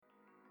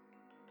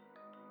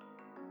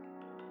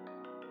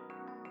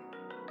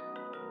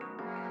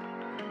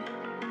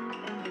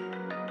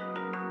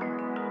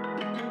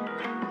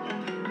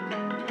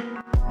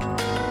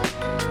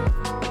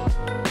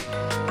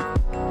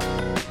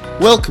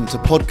Welcome to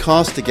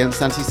Podcast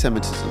Against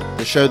Anti-Semitism,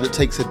 the show that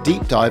takes a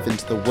deep dive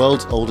into the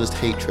world's oldest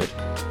hatred.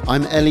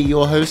 I'm Ellie,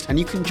 your host, and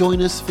you can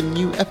join us for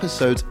new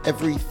episodes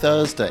every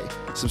Thursday.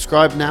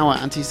 Subscribe now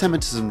at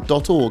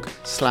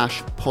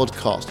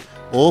antisemitism.org/podcast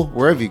or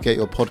wherever you get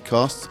your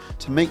podcasts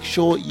to make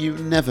sure you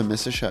never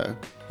miss a show.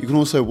 You can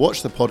also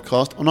watch the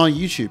podcast on our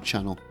YouTube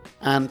channel.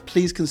 And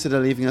please consider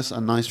leaving us a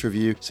nice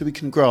review so we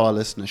can grow our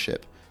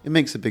listenership. It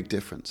makes a big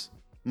difference.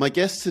 My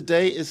guest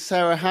today is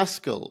Sarah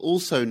Haskell,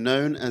 also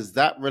known as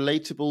That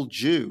Relatable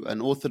Jew,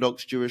 an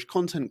Orthodox Jewish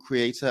content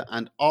creator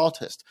and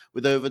artist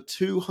with over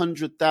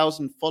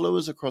 200,000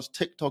 followers across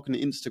TikTok and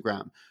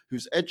Instagram,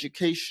 whose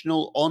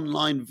educational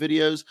online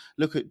videos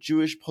look at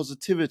Jewish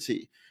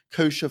positivity,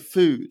 kosher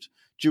food,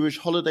 Jewish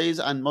holidays,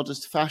 and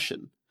modest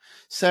fashion.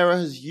 Sarah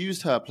has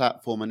used her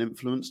platform and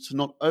influence to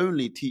not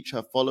only teach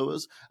her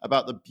followers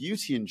about the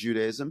beauty in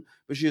Judaism,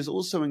 but she has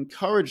also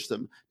encouraged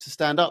them to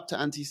stand up to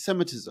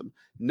anti-Semitism,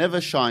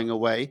 never shying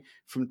away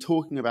from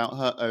talking about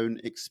her own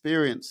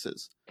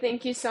experiences.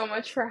 Thank you so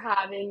much for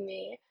having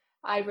me.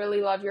 I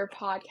really love your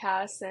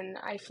podcast and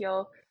I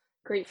feel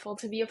grateful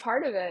to be a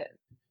part of it.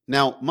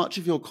 Now, much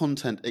of your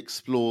content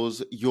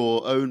explores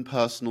your own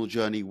personal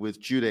journey with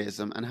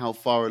Judaism and how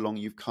far along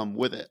you've come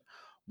with it.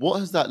 What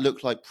has that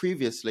looked like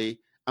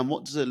previously? And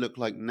what does it look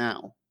like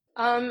now?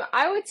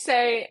 I would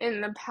say in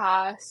the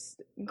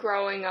past,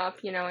 growing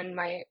up, in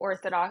my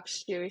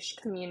Orthodox Jewish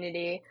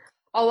community,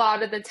 a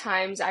lot of the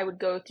times I would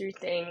go through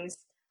things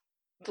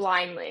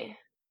blindly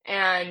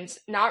and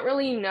not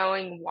really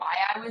knowing why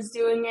I was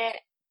doing it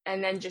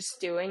and then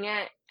just doing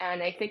it.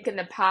 And I think in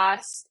the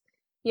past,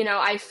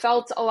 I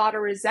felt a lot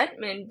of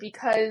resentment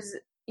because,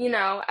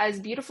 as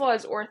beautiful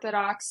as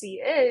Orthodoxy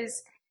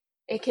is,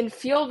 it can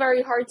feel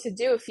very hard to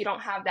do if you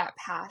don't have that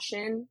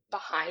passion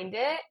behind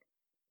it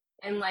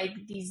and like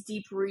these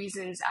deep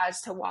reasons as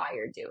to why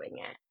you're doing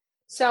it.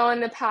 So in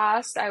the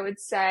past, I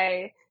would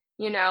say,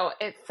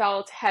 it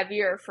felt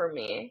heavier for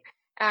me.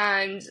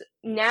 And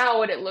now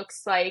what it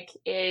looks like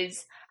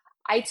is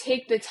I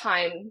take the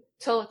time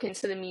to look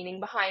into the meaning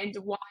behind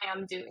why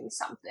I'm doing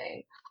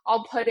something.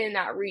 I'll put in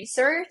that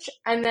research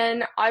and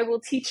then I will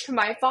teach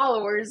my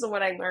followers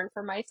what I learned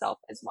for myself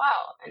as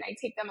well. And I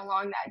take them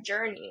along that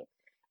journey.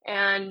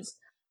 And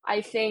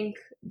I think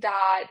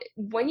that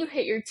when you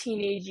hit your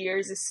teenage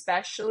years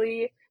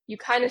especially, you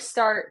kind of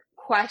start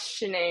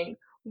questioning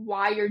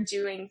why you're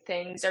doing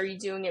things. Are you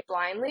doing it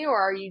blindly or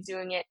are you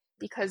doing it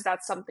because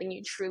that's something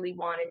you truly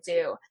want to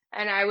do?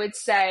 And I would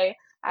say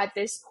at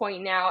this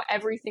point now,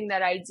 everything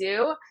that I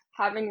do,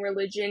 having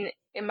religion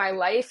in my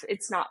life,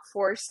 it's not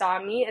forced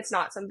on me. It's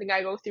not something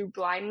I go through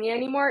blindly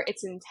anymore.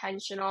 It's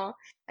intentional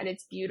and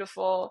it's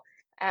beautiful.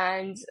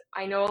 And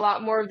I know a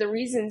lot more of the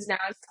reasons now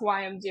as to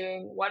why I'm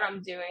doing what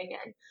I'm doing,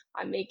 and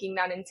I'm making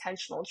that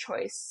intentional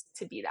choice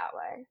to be that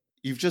way.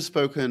 You've just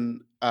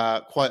spoken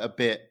quite a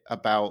bit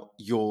about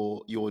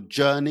your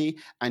journey,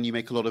 and you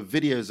make a lot of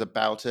videos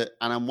about it.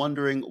 And I'm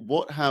wondering,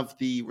 what have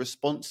the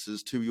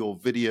responses to your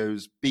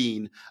videos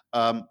been,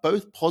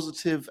 both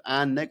positive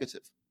and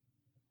negative?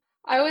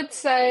 I would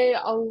say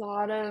a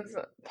lot of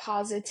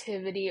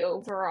positivity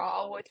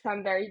overall, which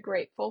I'm very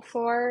grateful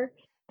for.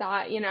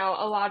 That,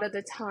 a lot of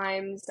the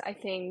times I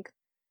think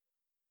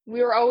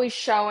we were always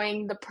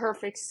showing the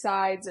perfect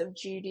sides of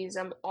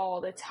Judaism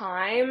all the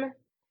time.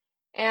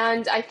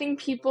 And I think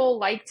people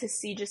like to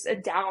see just a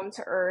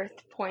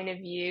down-to-earth point of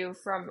view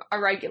from a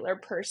regular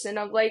person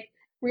of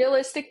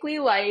realistically,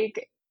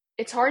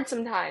 it's hard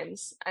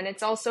sometimes. And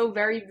it's also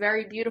very,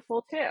 very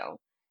beautiful too.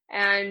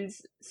 And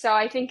so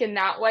I think in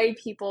that way,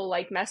 people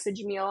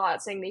message me a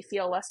lot saying they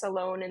feel less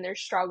alone in their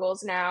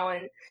struggles now.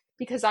 And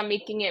because I'm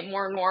making it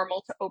more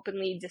normal to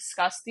openly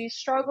discuss these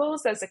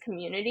struggles as a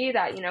community,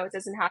 that, it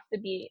doesn't have to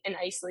be an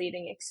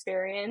isolating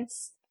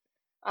experience.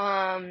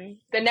 The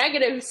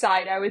negative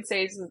side, I would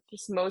say, is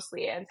just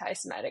mostly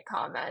anti-Semitic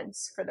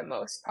comments for the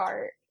most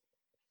part.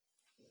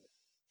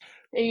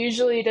 It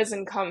usually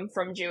doesn't come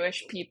from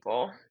Jewish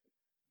people.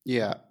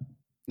 Yeah.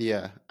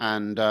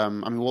 And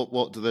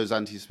what do those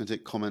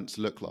anti-Semitic comments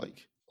look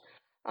like?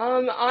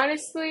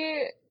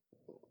 Honestly,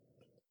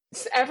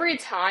 every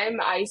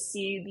time I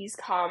see these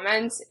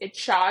comments, it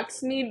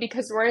shocks me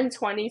because we're in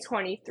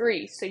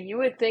 2023. So you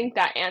would think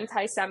that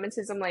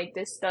anti-Semitism like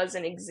this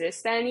doesn't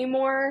exist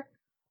anymore,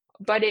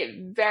 but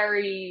it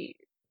very,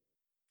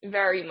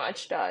 very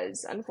much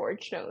does,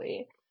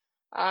 unfortunately.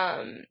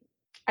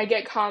 I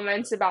get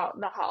comments about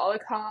the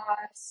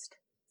Holocaust.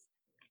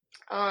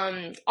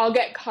 I'll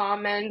get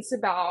comments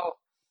about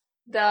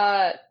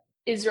the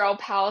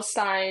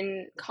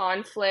Israel-Palestine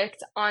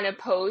conflict on a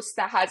post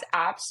that has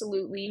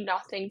absolutely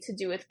nothing to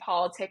do with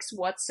politics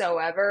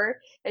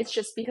whatsoever. It's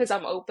just because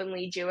I'm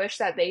openly Jewish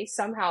that they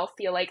somehow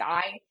feel like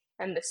I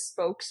am the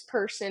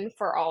spokesperson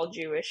for all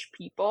Jewish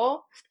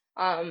people,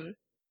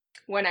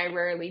 when I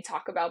rarely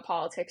talk about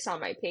politics on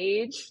my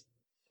page.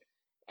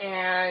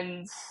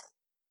 And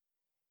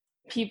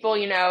people,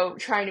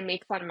 trying to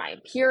make fun of my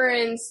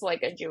appearance,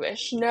 like a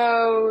Jewish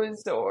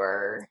nose,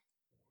 or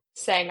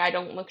saying I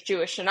don't look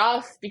Jewish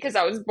enough because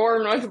I was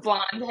born with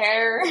blonde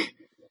hair.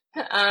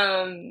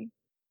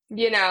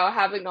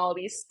 having all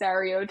these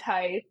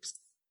stereotypes.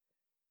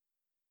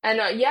 And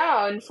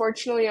yeah,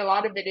 unfortunately, a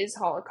lot of it is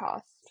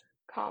Holocaust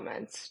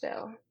comments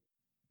still.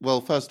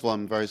 Well, first of all,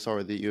 I'm very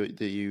sorry that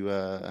you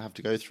have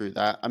to go through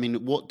that. I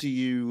mean, what do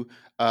you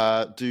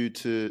do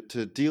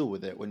to deal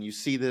with it when you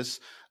see this?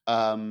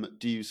 Do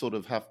you sort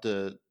of have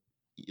to,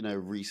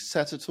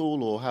 reset it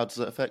all, or how does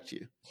it affect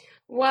you?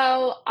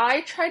 Well,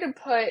 I try to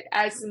put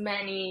as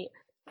many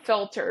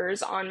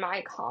filters on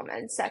my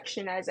comment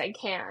section as I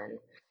can.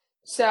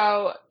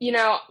 So,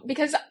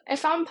 because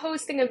if I'm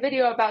posting a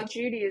video about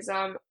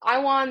Judaism, I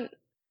want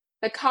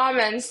the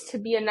comments to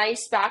be a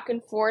nice back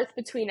and forth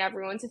between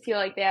everyone to feel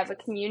like they have a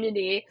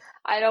community.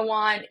 I don't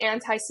want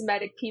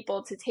anti-Semitic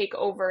people to take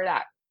over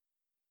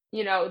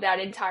that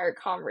entire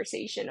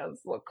conversation of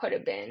what could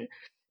have been.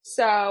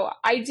 So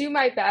I do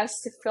my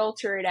best to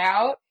filter it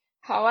out.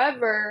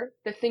 However,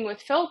 the thing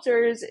with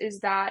filters is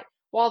that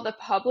while the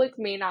public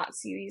may not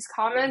see these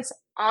comments,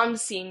 I'm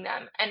seeing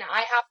them, and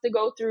I have to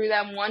go through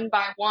them one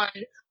by one,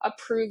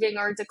 approving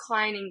or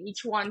declining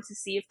each one to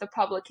see if the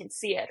public can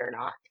see it or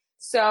not.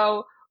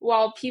 So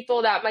while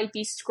people that might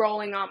be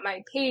scrolling on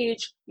my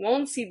page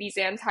won't see these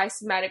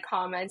anti-Semitic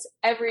comments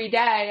every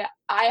day,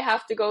 I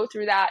have to go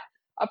through that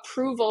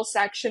approval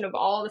section of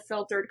all the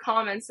filtered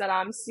comments that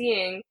I'm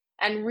seeing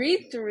and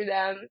read through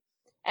them.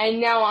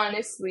 And now,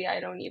 honestly, I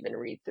don't even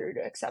read through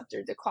to accept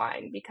or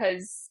decline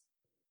because,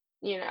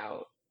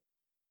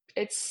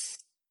 it's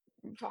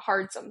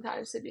hard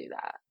sometimes to do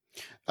that.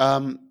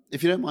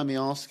 If you don't mind me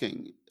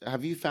asking,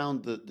 have you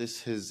found that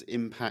this has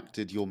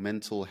impacted your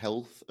mental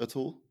health at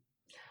all?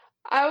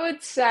 I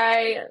would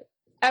say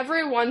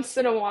every once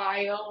in a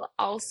while,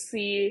 I'll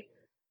see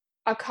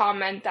a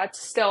comment that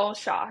still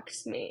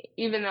shocks me,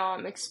 even though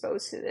I'm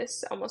exposed to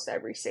this almost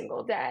every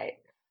single day.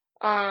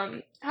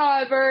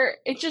 However,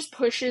 it just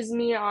pushes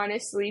me,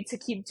 honestly, to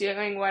keep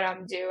doing what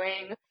I'm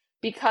doing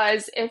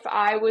because if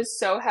I was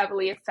so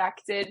heavily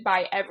affected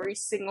by every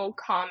single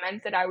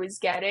comment that I was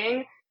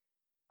getting,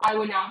 I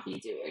would not be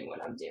doing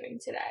what I'm doing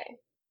today.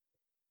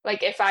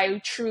 Like, if I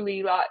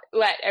truly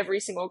let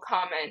every single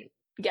comment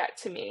get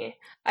to me,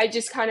 I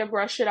just kind of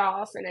brush it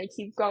off and I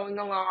keep going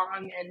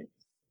along. And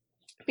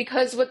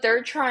because what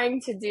they're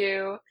trying to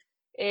do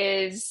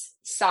is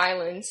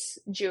silence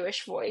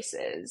Jewish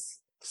voices.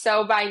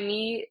 So by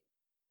me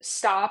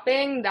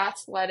stopping,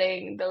 that's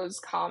letting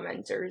those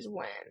commenters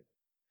win.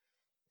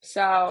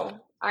 So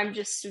I'm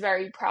just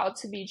very proud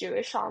to be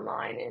Jewish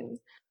online and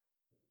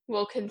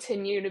will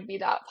continue to be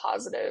that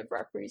positive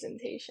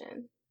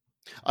representation.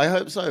 I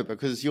hope so,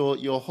 because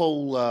your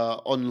whole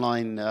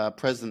online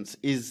presence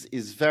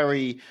is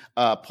very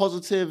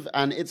positive,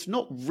 and it's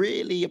not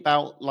really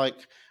about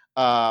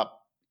uh,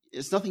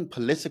 it's nothing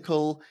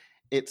political.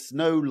 It's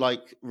no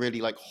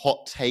really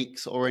hot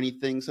takes or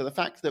anything. So the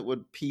fact that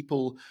would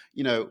people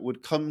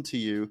would come to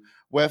you,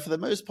 where for the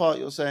most part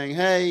you're saying,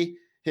 hey,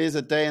 here's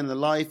a day in the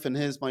life, and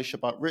here's my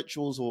Shabbat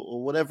rituals,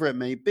 or whatever it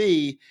may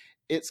be.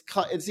 It's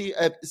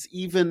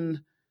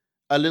even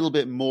a little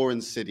bit more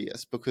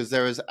insidious because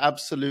there is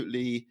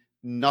absolutely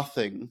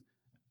nothing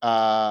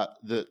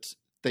that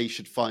they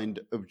should find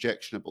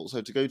objectionable.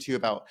 So to go to you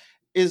about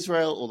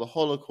Israel or the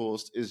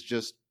Holocaust is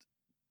just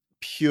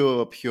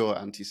pure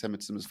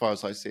anti-Semitism as far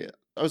as I see it.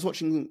 I was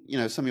watching,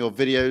 some of your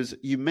videos.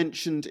 You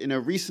mentioned in a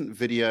recent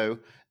video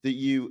that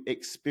you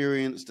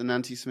experienced an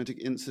anti-Semitic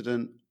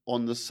incident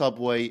on the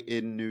subway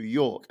in New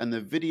York, and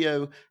the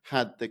video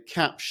had the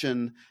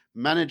caption,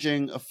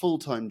 "Managing a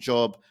full-time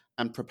job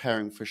and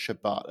preparing for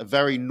Shabbat," a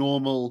very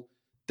normal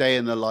day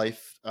in the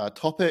life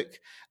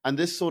topic. And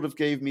this sort of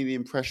gave me the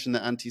impression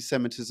that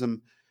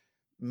anti-Semitism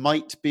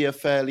might be a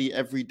fairly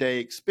everyday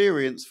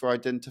experience for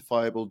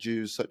identifiable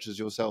Jews such as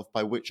yourself,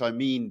 by which I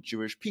mean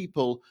Jewish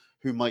people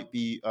who might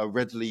be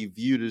readily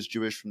viewed as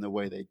Jewish from the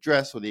way they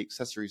dress or the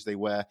accessories they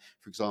wear,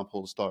 for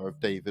example, the Star of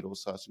David or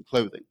certain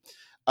clothing.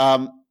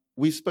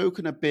 We've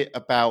spoken a bit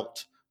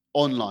about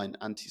online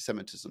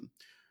anti-Semitism.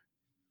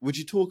 Would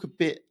you talk a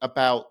bit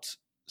about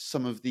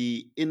some of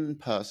the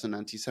in-person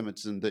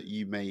anti-Semitism that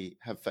you may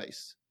have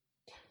faced?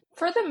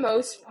 For the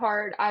most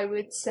part, I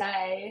would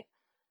say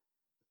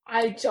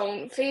I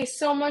don't face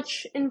so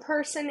much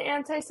in-person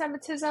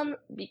anti-Semitism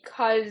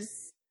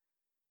because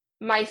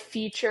my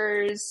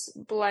features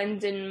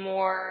blend in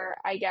more,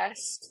 I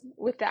guess,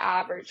 with the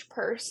average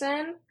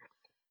person.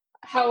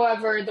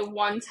 However, the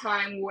one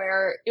time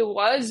where it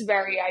was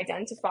very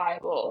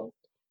identifiable,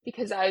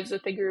 because I was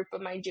with a group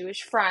of my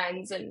Jewish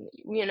friends and,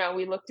 we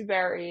looked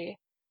very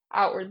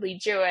outwardly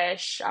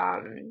Jewish.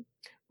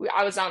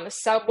 I was on the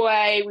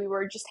subway, we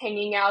were just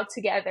hanging out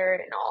together,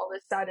 and all of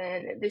a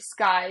sudden, this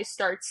guy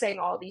starts saying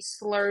all these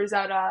slurs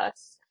at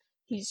us.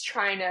 He's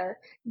trying to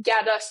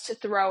get us to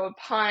throw a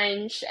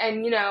punch.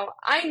 And,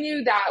 I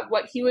knew that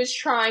what he was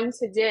trying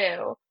to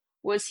do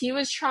was he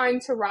was trying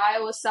to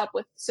rile us up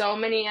with so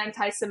many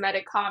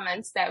anti-Semitic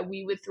comments that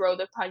we would throw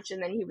the punch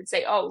and then he would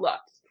say, oh, look,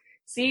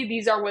 see,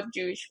 these are what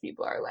Jewish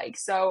people are like.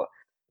 So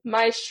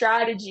my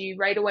strategy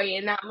right away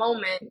in that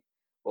moment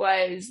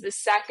was the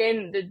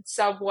second the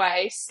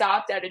subway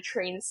stopped at a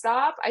train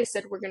stop, I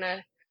said, we're going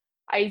to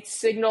I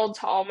signaled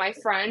to all my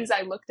friends,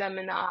 I looked them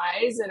in the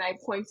eyes, and I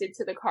pointed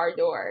to the car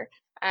door.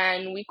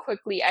 And we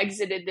quickly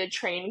exited the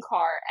train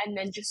car and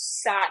then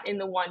just sat in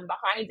the one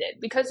behind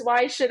it. Because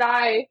why should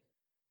I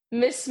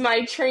miss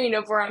my train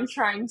of where I'm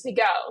trying to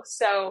go?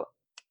 So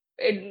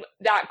in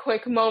that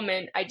quick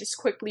moment,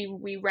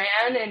 we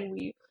ran and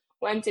we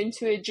went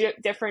into a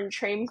different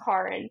train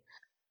car. And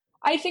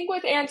I think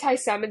with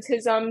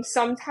anti-Semitism,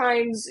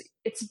 sometimes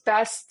it's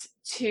best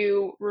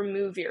to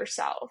remove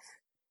yourself.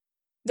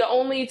 The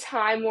only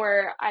time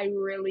where I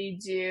really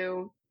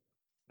do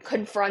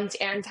confront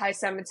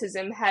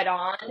anti-Semitism head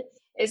on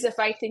is if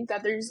I think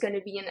that there's going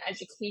to be an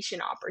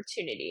education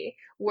opportunity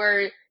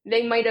where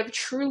they might have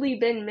truly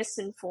been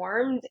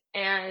misinformed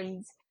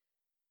and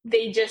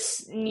they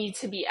just need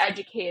to be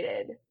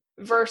educated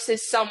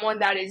versus someone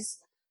that is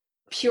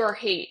pure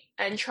hate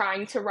and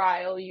trying to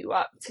rile you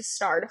up to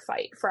start a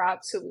fight for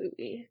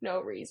absolutely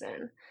no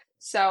reason.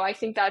 So I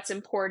think that's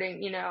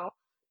important.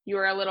 You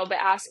were a little bit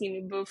asking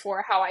me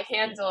before how I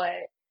handle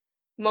it.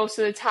 Most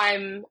of the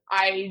time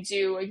I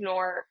do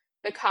ignore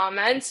the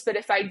comments, but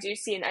if I do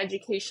see an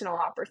educational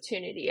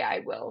opportunity, I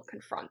will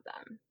confront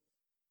them.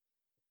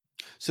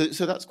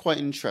 So that's quite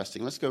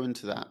interesting. Let's go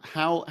into that.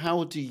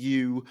 How do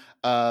you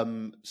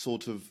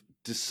sort of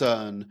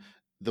discern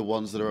the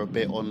ones that are a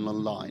bit on the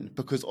line?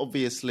 Because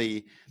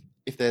obviously,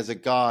 if there's a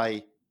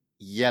guy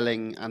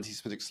yelling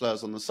anti-Semitic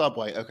slurs on the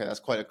subway, okay, that's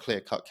quite a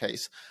clear-cut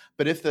case.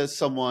 But if there's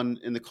someone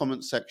in the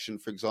comment section,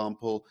 for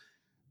example,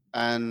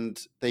 and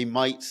they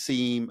might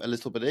seem a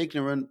little bit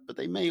ignorant, but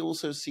they may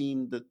also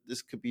seem that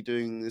this could be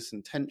doing this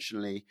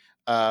intentionally,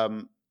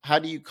 how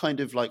do you kind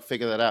of like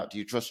figure that out? Do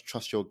you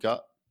trust your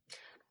gut?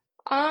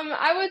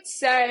 I would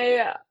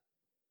say,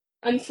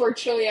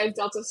 unfortunately, I've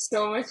dealt with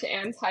so much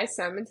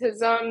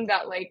anti-Semitism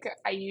that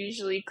I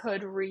usually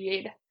could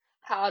read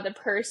how the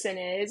person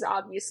is.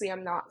 Obviously,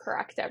 I'm not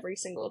correct every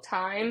single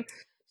time.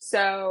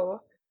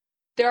 So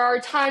there are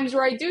times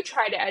where I do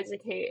try to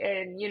educate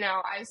and,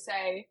 I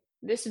say,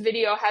 this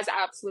video has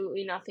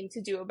absolutely nothing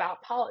to do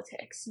about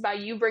politics. By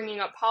you bringing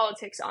up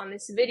politics on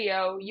this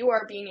video, you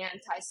are being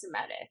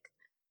anti-Semitic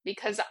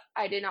because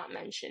I did not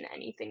mention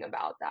anything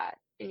about that.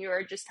 And you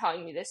are just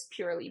telling me this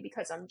purely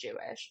because I'm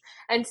Jewish.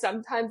 And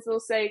sometimes they'll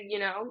say,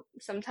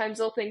 sometimes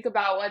they'll think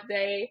about what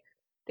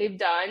they've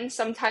done.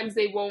 Sometimes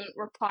they won't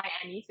reply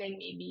anything.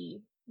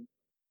 Maybe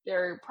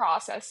they're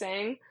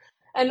processing.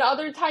 And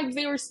other times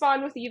they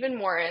respond with even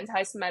more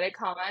anti-Semitic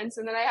comments,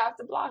 and then I have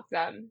to block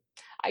them.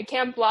 I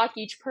can't block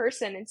each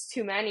person, it's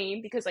too many,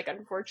 because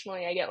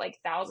unfortunately I get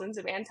thousands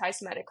of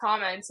anti-Semitic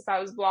comments. If I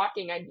was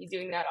blocking, I'd be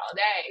doing that all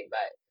day.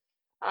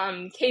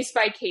 But case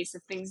by case,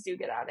 if things do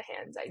get out of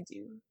hand, I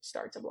do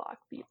start to block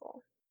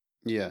people.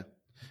 Yeah.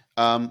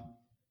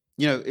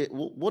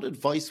 What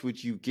advice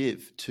would you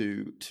give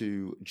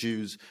to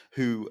Jews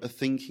who are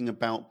thinking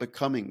about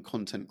becoming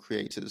content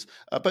creators?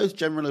 Both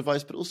general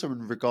advice, but also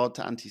in regard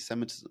to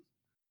anti-Semitism.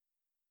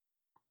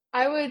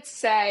 I would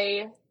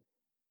say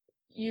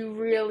you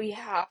really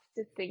have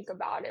to think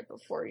about it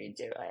before you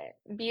do it.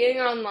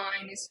 Being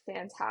online is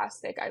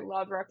fantastic. I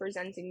love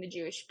representing the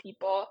Jewish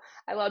people.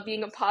 I love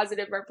being a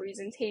positive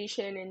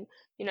representation and,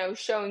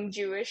 showing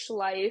Jewish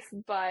life,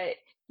 but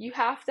you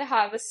have to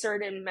have a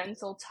certain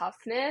mental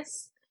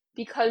toughness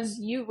because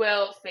you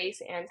will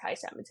face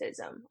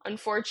anti-Semitism.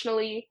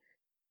 Unfortunately,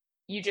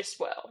 you just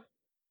will,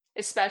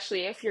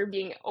 especially if you're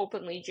being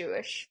openly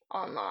Jewish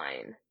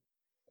online.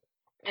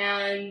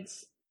 And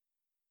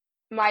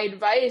my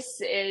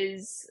advice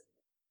is,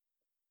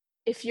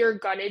 if you're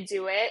gonna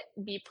do it,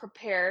 be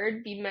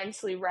prepared, be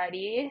mentally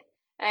ready,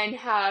 and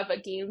have a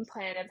game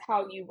plan of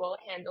how you will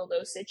handle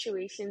those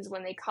situations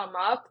when they come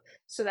up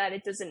so that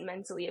it doesn't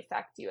mentally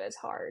affect you as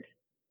hard.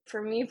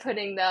 For me,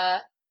 putting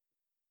the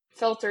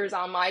filters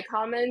on my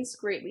comments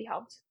greatly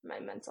helped my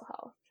mental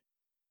health.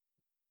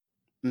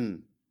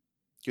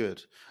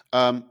 Good.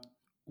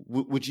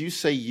 Would you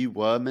say you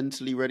were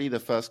mentally ready the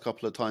first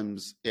couple of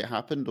times it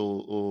happened,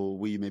 or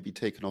were you maybe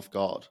taken off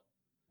guard?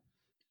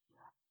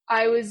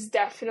 I was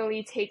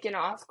definitely taken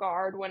off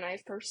guard when I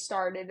first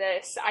started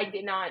this. I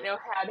did not know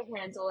how to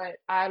handle it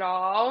at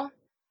all.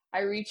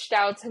 I reached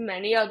out to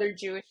many other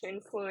Jewish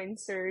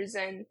influencers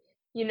and,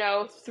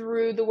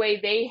 through the way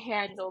they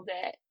handled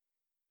it,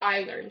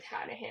 I learned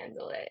how to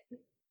handle it.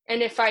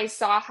 And if I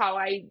saw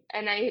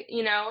and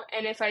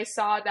if I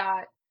saw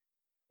that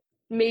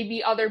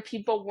maybe other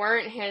people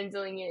weren't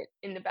handling it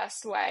in the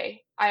best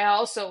way, I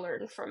also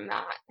learned from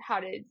that how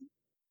to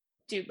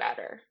do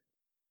better.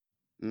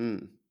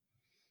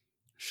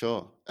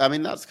 Sure. I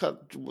mean, that's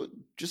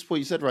just what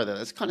you said right there.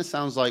 This kind of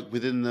sounds like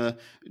within the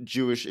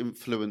Jewish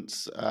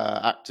influence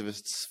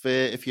activist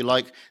sphere, if you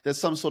like, there's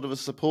some sort of a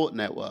support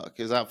network.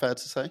 Is that fair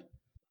to say?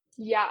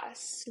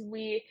 Yes,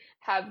 we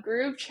have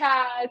group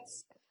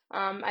chats.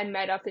 I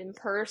met up in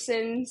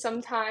person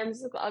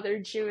sometimes with other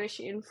Jewish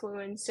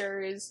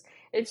influencers.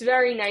 It's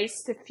very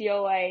nice to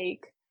feel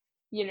like,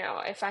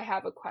 if I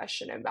have a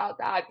question about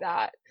that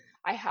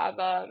I have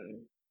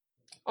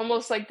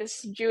almost like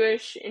this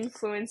Jewish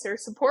influencer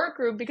support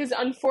group, because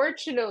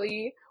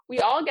unfortunately, we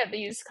all get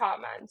these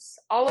comments.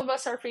 All of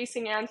us are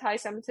facing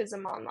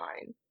anti-Semitism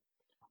online.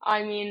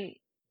 I mean,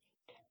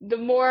 the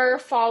more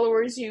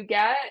followers you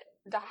get,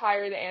 the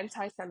higher the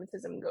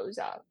anti-Semitism goes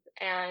up.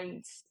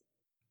 And,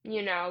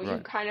 you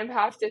Right. kind of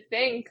have to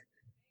think,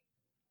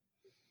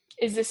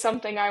 is this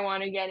something I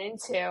want to get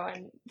into?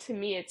 And to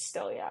me, it's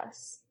still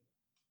yes.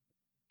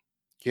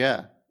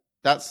 Yeah.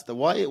 That's the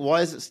why.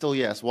 Why is it still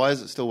yes? Why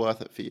is it still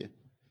worth it for you?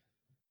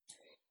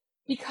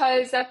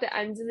 Because at the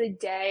end of the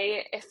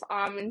day, if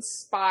I'm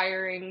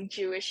inspiring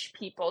Jewish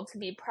people to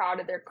be proud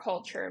of their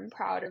culture and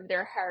proud of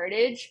their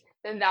heritage,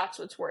 then that's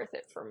what's worth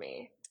it for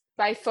me.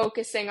 By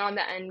focusing on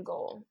the end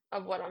goal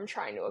of what I'm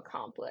trying to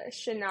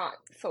accomplish and not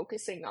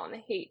focusing on the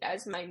hate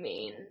as my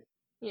main,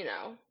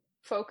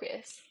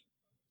 focus.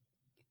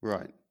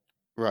 Right.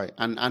 Right.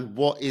 And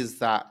what is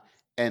that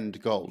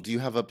end goal? Do you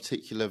have a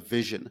particular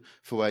vision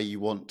for where you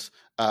want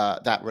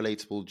that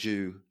relatable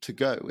Jew to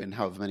go in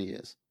however many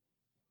years?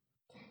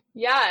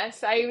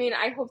 Yes, I mean,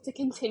 I hope to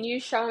continue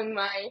showing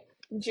my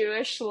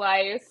Jewish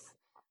life,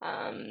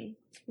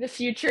 the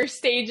future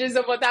stages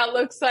of what that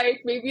looks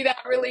like. Maybe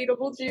that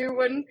relatable Jew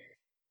when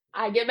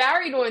I get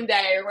married one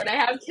day or when I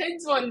have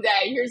kids one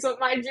day. Here's what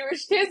my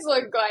Jewish kids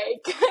look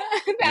like.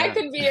 That Yeah.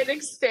 could be an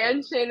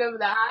expansion of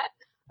that.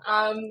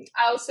 I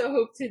also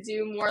hope to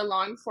do more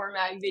long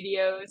format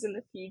videos in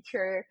the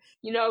future,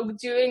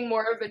 doing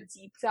more of a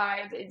deep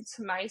dive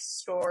into my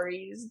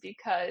stories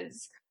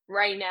because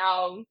right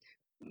now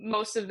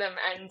most of them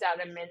end at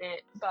a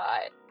minute,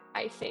 but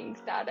I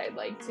think that I'd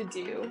like to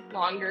do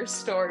longer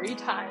story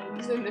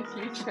times in the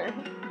future.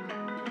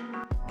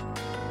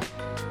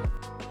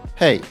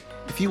 Hey,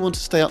 if you want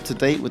to stay up to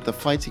date with the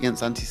fight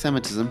against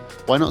anti-Semitism,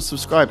 why not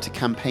subscribe to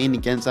Campaign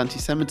Against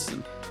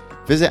Anti-Semitism?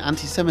 Visit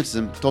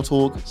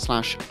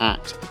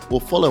antisemitism.org/act or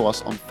follow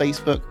us on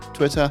Facebook,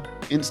 Twitter,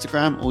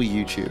 Instagram, or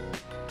YouTube.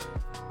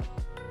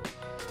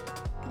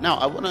 Now,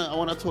 I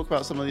want to talk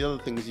about some of the other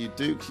things you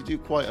do, because you do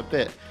quite a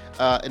bit.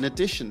 In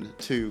addition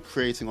to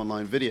creating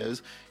online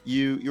videos,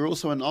 you're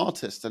also an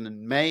artist. And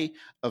in May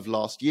of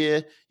last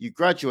year, you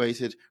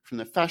graduated from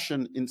the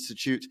Fashion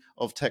Institute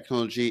of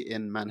Technology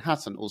in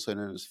Manhattan, also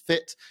known as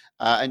FIT.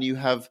 And you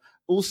have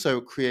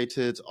also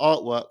created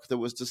artwork that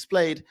was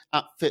displayed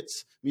at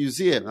FIT's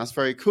museum. That's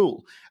very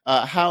cool.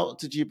 How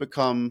did you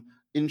become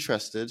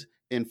interested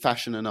in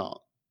fashion and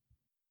art?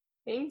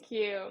 Thank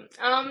you.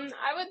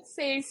 I would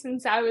say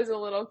since I was a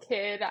little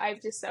kid,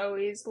 I've just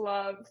always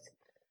loved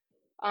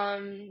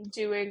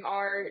doing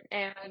art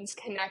and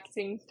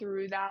connecting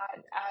through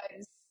that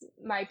as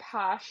my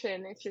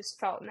passion. It just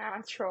felt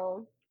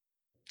natural.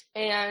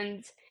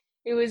 And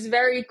it was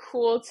very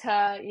cool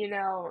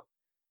to,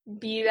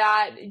 be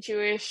that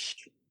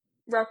Jewish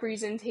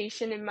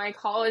representation in my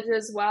college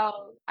as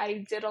well.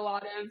 I did a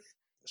lot of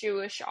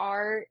Jewish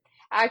art.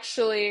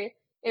 Actually,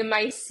 in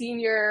my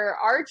senior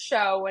art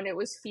show, when it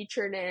was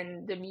featured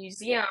in the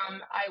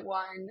museum, I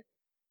won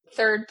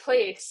third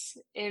place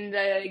in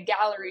the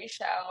gallery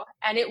show.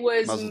 And it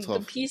was Mazel the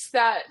tov. piece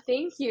that,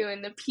 thank you,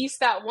 and the piece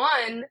that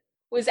won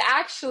was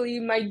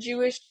actually my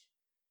Jewish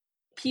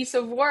piece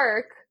of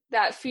work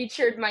that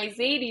featured my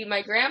Zaidi,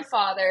 my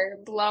grandfather,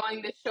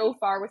 blowing the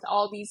shofar with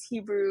all these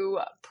Hebrew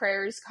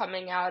prayers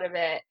coming out of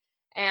it.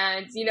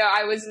 And,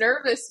 I was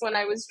nervous when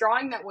I was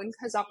drawing that one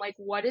because I'm like,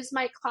 what is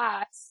my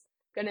class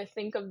going to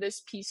think of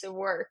this piece of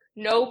work?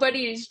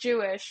 Nobody is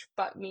Jewish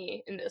but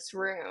me in this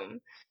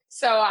room.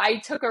 So I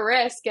took a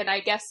risk, and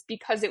I guess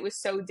because it was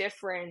so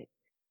different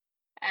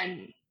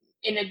and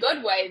in a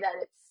good way that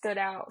it stood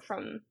out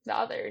from the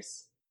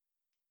others.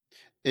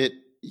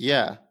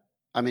 Yeah.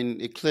 I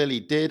mean, it clearly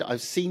did.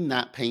 I've seen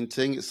that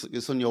painting.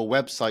 It's on your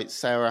website,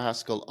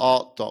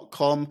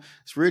 sarahhaskellart.com.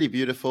 It's really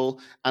beautiful.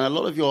 And a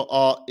lot of your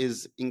art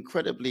is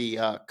incredibly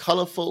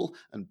colorful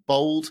and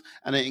bold.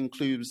 And it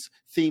includes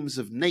themes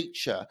of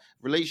nature,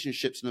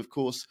 relationships, and of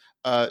course,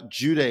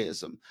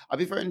 Judaism. I'd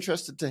be very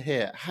interested to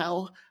hear,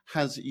 how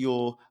has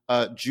your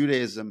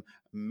Judaism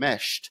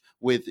meshed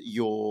with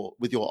your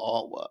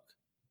artwork?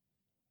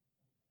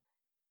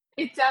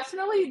 It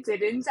definitely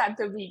didn't at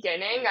the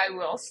beginning, I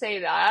will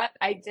say that.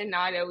 I did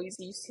not always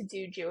used to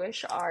do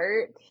Jewish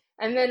art.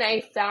 And then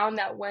I found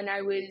that when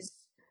I was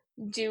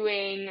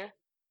doing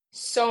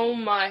so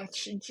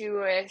much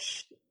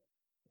Jewish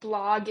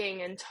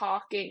blogging and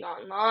talking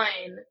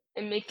online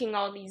and making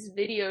all these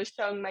videos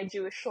showing my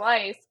Jewish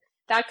life,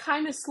 that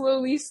kind of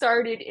slowly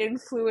started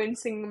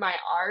influencing my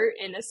art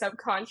in a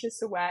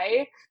subconscious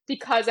way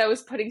because I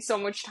was putting so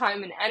much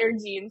time and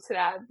energy into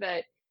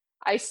that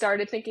I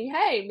started thinking,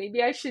 hey,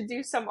 maybe I should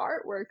do some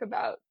artwork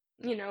about,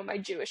 my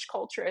Jewish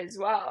culture as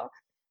well.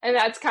 And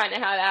that's kind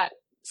of how that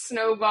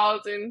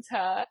snowballed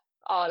into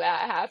all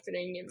that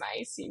happening in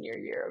my senior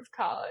year of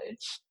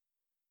college.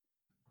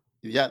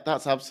 Yeah,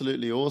 that's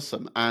absolutely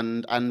awesome.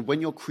 And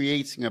when you're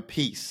creating a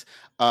piece,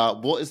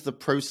 what is the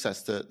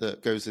process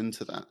that goes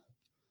into that?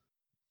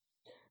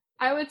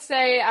 I would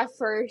say at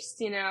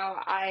first,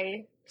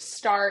 I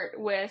start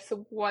with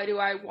what do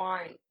I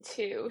want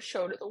to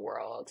show to the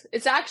world.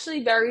 It's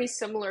actually very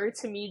similar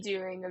to me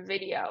doing a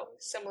video,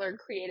 similar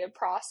creative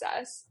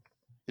process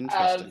of,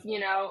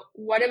 Interesting.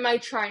 what am I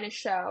trying to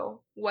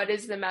show? What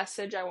is the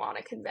message I want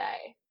to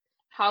convey?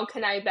 How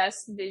can I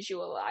best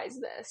visualize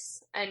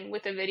this? And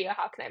with a video,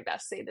 how can I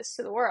best say this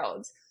to the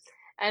world?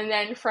 And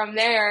then from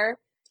there,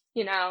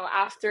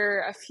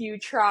 after a few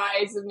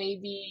tries of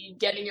maybe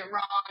getting it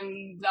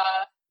wrong,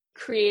 the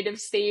creative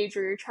stage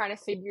where you're trying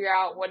to figure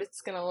out what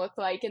it's going to look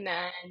like in the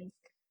end.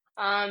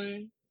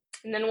 And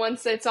then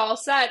once it's all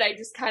set, I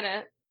just kind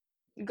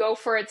of go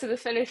for it to the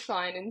finish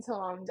line until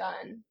I'm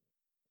done.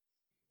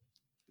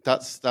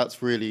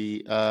 That's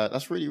really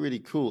really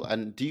cool.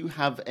 And do you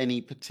have any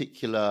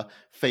particular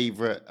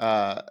favorite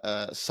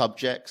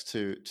subjects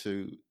to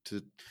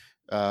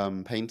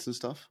paint and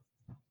stuff?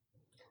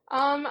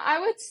 I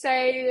would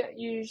say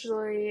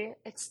usually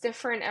it's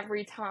different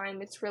every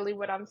time. It's really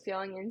what I'm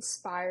feeling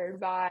inspired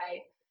by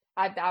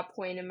at that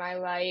point in my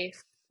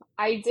life.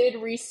 I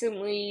did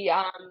recently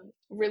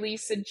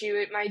release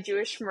my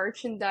Jewish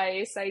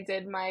merchandise. I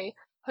did my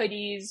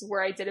hoodies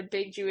where I did a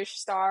big Jewish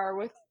star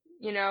with,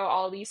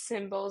 all these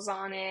symbols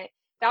on it.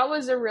 That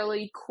was a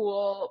really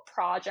cool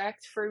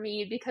project for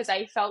me because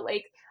I felt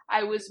like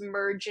I was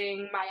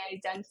merging my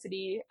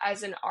identity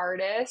as an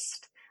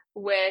artist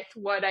with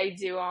what I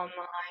do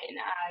online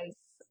as,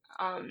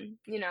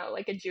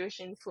 like a Jewish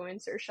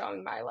influencer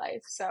showing my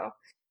life. So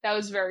that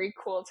was very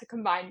cool to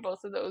combine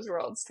both of those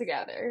worlds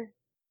together.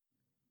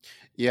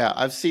 Yeah,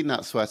 I've seen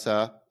that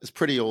sweater. It's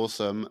pretty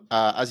awesome.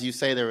 As you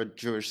say, there are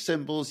Jewish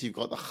symbols. You've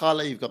got the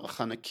challah, you've got the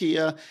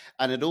Chanukiah,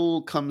 and it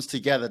all comes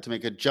together to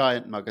make a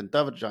giant Magen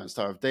David, giant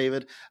Star of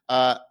David.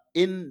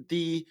 In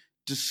the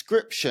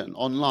description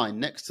online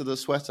next to the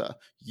sweater,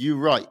 you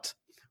write,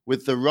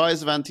 "With the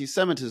rise of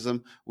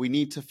anti-Semitism, we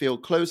need to feel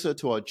closer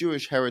to our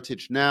Jewish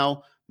heritage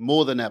now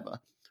more than ever.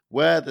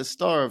 Wear the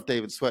Star of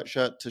David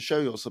sweatshirt to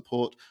show your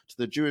support to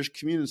the Jewish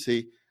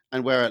community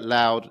and wear it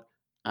loud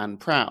and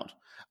proud."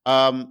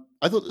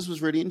 I thought this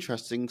was really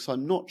interesting, so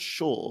I'm not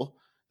sure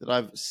that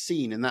I've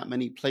seen in that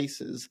many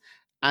places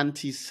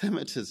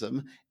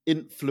anti-Semitism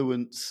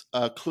influence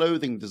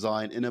clothing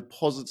design in a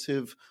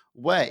positive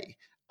way.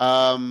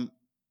 What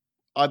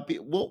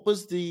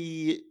was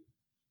the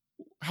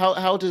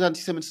how did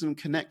anti-Semitism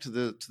connect to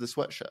the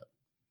sweatshirt?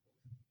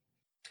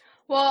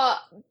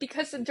 Well,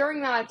 because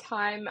during that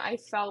time, I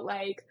felt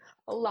like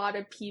a lot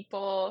of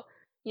people,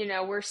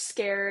 were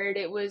scared.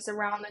 It was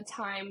around the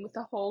time with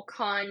the whole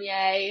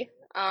Kanye,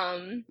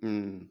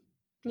 Mm.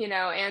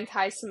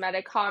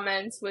 anti-Semitic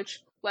comments,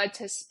 which led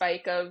to a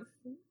spike of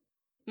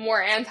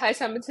more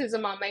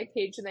anti-Semitism on my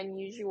page than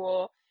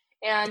usual.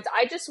 And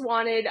I just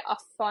wanted a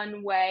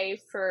fun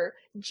way for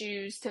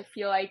Jews to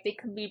feel like they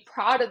could be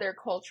proud of their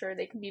culture,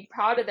 they could be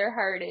proud of their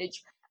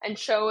heritage, and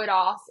show it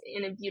off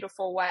in a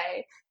beautiful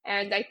way.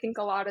 And I think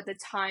a lot of the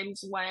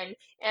times when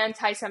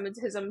anti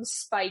Semitism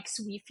spikes,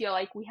 we feel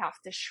like we have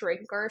to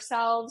shrink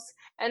ourselves.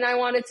 And I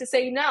wanted to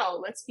say,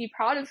 no, let's be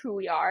proud of who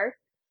we are.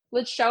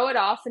 Let's show it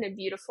off in a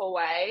beautiful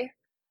way.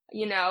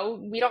 We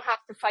don't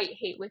have to fight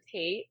hate with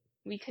hate.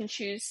 We can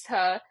choose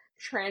to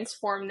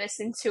transform this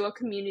into a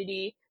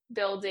community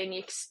building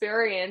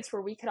experience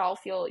where we could all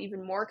feel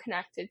even more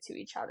connected to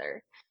each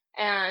other.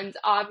 And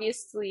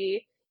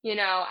obviously,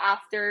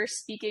 after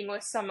speaking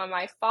with some of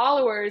my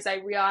followers, I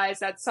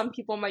realized that some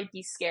people might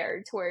be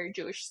scared to wear a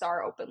Jewish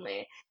star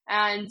openly.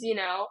 And,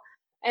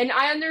 and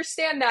I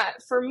understand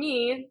that for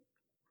me,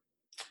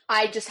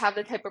 I just have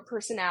the type of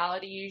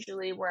personality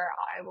usually where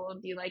I will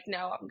be like,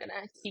 no, I'm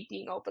gonna keep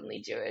being openly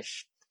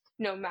Jewish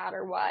no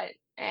matter what.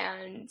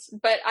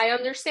 But I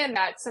understand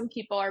that some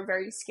people are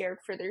very scared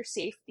for their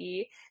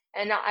safety,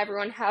 and not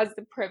everyone has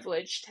the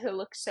privilege to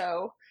look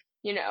so,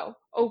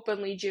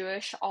 openly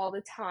Jewish all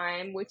the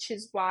time, which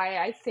is why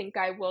I think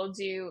I will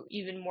do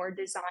even more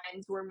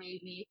designs where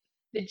maybe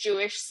the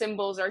Jewish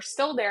symbols are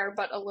still there,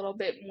 but a little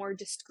bit more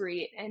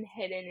discreet and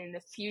hidden in the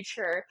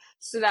future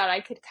so that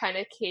I could kind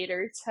of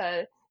cater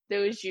to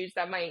those Jews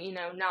that might,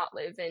 not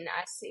live in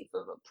as safe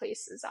of a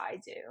place as I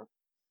do.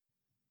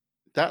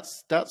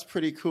 That's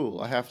pretty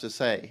cool, I have to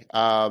say.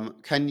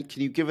 Can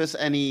you give us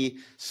any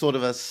sort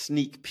of a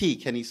sneak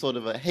peek, any sort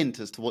of a hint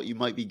as to what you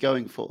might be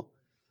going for?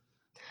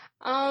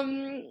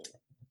 Um,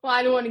 well,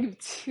 I don't want to give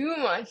too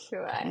much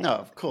away, No,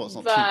 of course,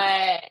 not too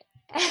much.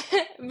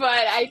 but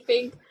but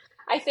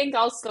I think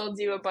I'll still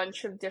do a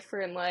bunch of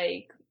different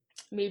like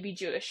maybe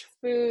Jewish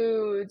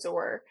foods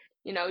or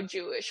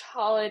Jewish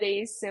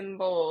holiday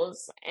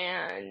symbols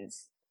and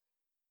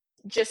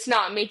just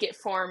not make it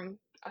form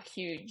a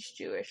huge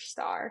Jewish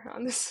star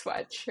on the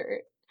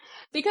sweatshirt.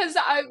 Because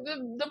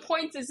the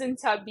point isn't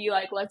to be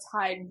like, let's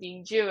hide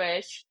being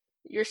Jewish.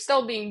 You're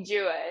still being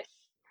Jewish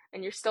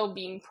and you're still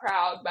being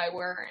proud by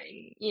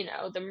wearing,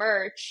 the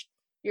merch.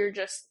 You're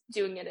just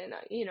doing it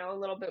in a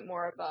little bit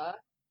more of a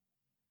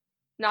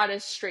not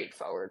as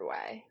straightforward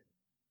way.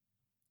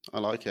 I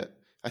like it.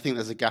 I think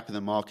there's a gap in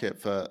the market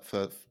for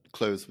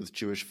clothes with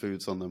Jewish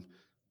foods on them.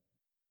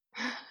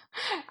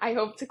 I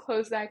hope to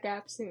close that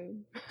gap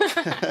soon.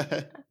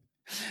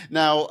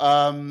 Now,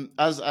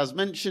 as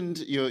mentioned,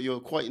 you're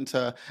quite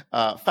into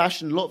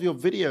fashion. A lot of your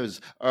videos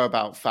are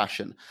about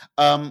fashion.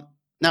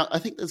 Now, I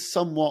think there's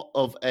somewhat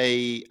of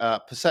a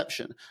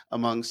perception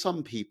among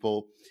some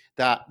people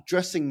that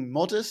dressing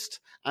modest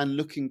and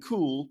looking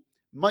cool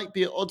might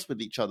be at odds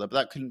with each other, but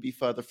that couldn't be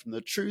further from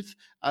the truth,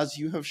 as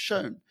you have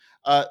shown.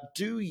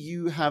 Do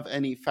you have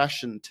any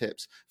fashion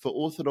tips for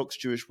Orthodox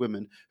Jewish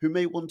women who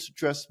may want to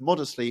dress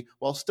modestly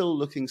while still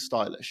looking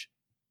stylish?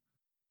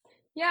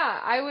 Yeah,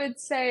 I would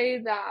say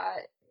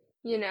that,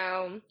 you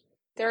know,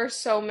 there are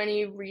so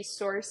many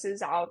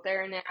resources out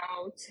there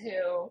now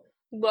to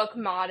look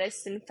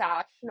modest and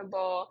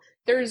fashionable.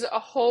 There's a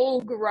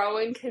whole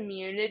growing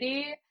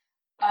community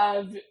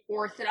of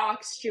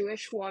Orthodox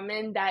Jewish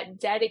women that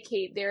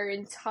dedicate their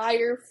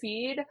entire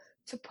feed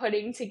to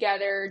putting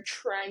together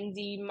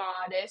trendy,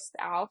 modest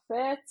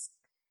outfits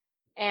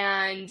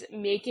and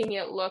making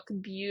it look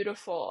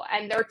beautiful.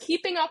 And they're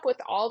keeping up with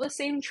all the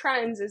same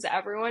trends as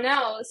everyone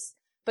else,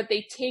 but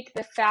they take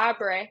the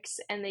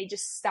fabrics and they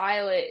just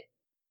style it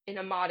in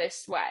a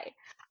modest way.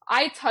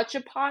 I touch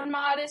upon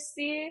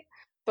modesty,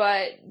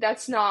 but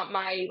that's not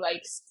my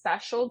like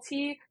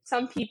specialty.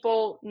 Some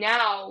people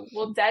now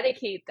will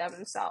dedicate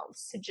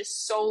themselves to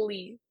just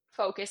solely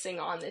focusing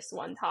on this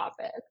one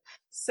topic.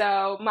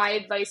 So my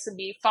advice would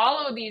be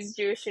follow these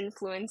Jewish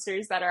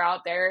influencers that are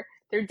out there.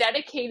 They're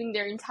dedicating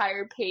their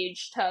entire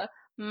page to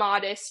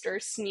modest or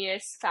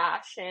sneeze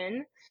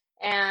fashion,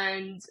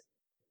 and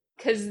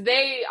because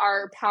they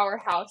are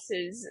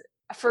powerhouses.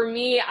 For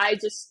me, I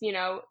just,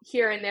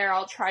 here and there,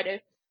 I'll try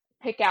to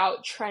pick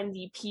out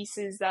trendy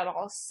pieces that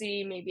I'll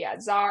see maybe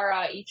at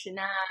Zara,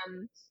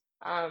 H&M.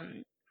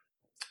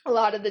 A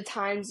lot of the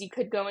times you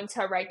could go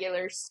into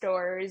regular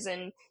stores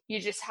and you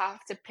just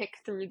have to pick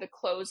through the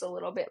clothes a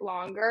little bit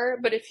longer.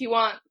 But if you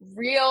want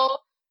real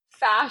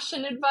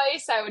fashion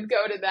advice, I would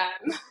go to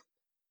them.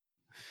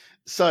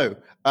 So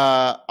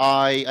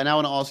I now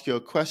want to ask you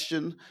a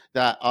question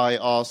that I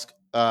ask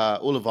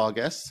all of our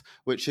guests,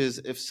 which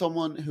is, if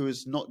someone who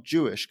is not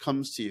Jewish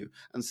comes to you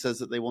and says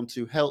that they want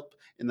to help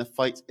in the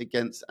fight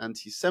against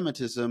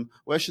anti-Semitism,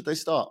 where should they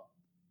start?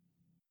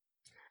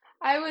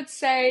 I would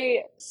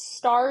say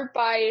start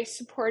by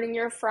supporting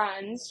your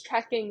friends,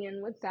 checking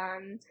in with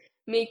them,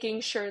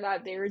 making sure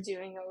that they're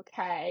doing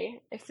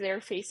okay if they're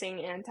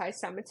facing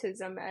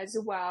anti-Semitism as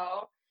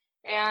well,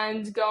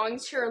 and going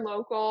to your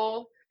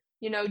local,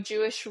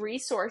 Jewish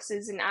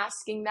resources and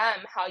asking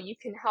them how you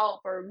can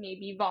help or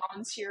maybe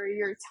volunteer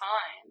your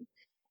time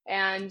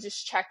and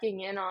just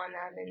checking in on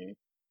them and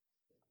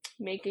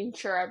making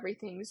sure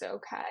everything's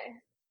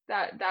okay.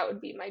 That would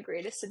be my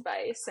greatest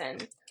advice.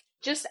 And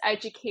just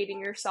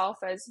educating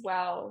yourself as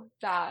well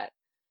that,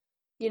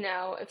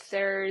 if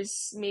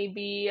there's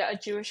maybe a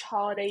Jewish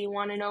holiday you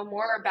want to know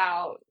more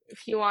about,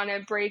 if you want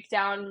to break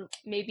down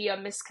maybe a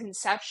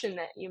misconception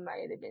that you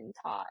might have been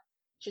taught,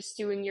 just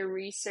doing your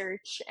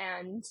research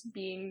and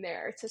being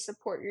there to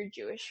support your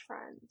Jewish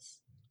friends.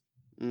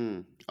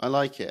 I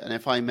like it. And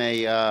if I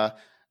may, give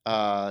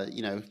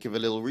a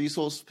little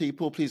resource for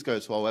people, please go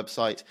to our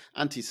website,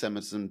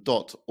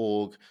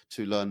 antisemitism.org,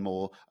 to learn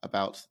more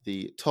about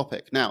the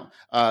topic. Now,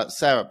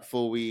 Sarah,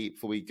 before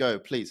we go,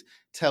 please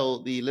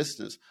tell the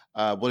listeners,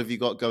 what have you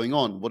got going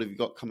on? What have you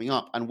got coming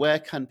up? And where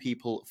can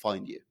people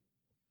find you?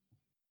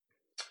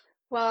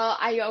 Well,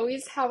 I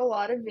always have a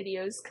lot of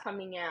videos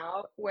coming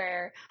out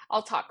where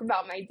I'll talk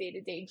about my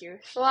day-to-day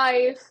Jewish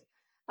life.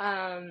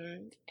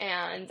 And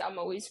I'm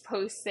always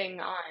posting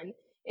on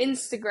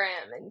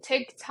Instagram and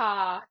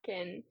TikTok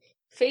and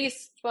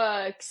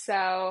Facebook.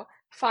 So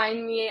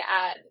find me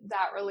at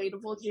That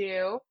Relatable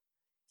Jew.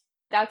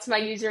 That's my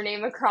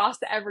username across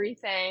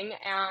everything.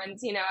 And,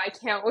 I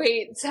can't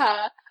wait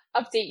to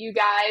update you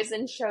guys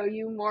and show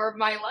you more of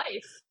my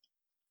life.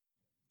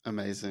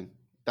 Amazing.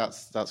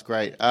 That's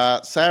great.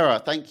 Sarah,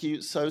 thank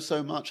you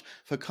so much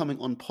for coming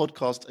on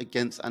Podcast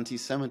Against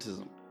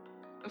Anti-Semitism.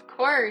 Of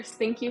course.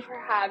 Thank you for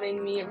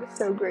having me. It was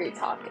so great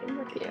talking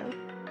with you.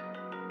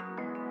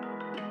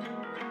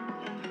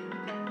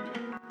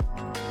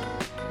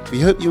 We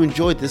hope you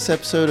enjoyed this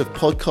episode of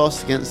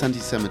Podcast Against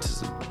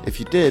Anti-Semitism.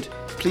 If you did,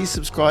 please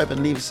subscribe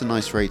and leave us a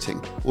nice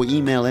rating, or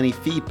email any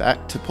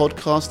feedback to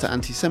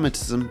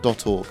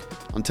podcast@antisemitism.org.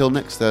 Until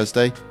next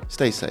Thursday,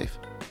 stay safe.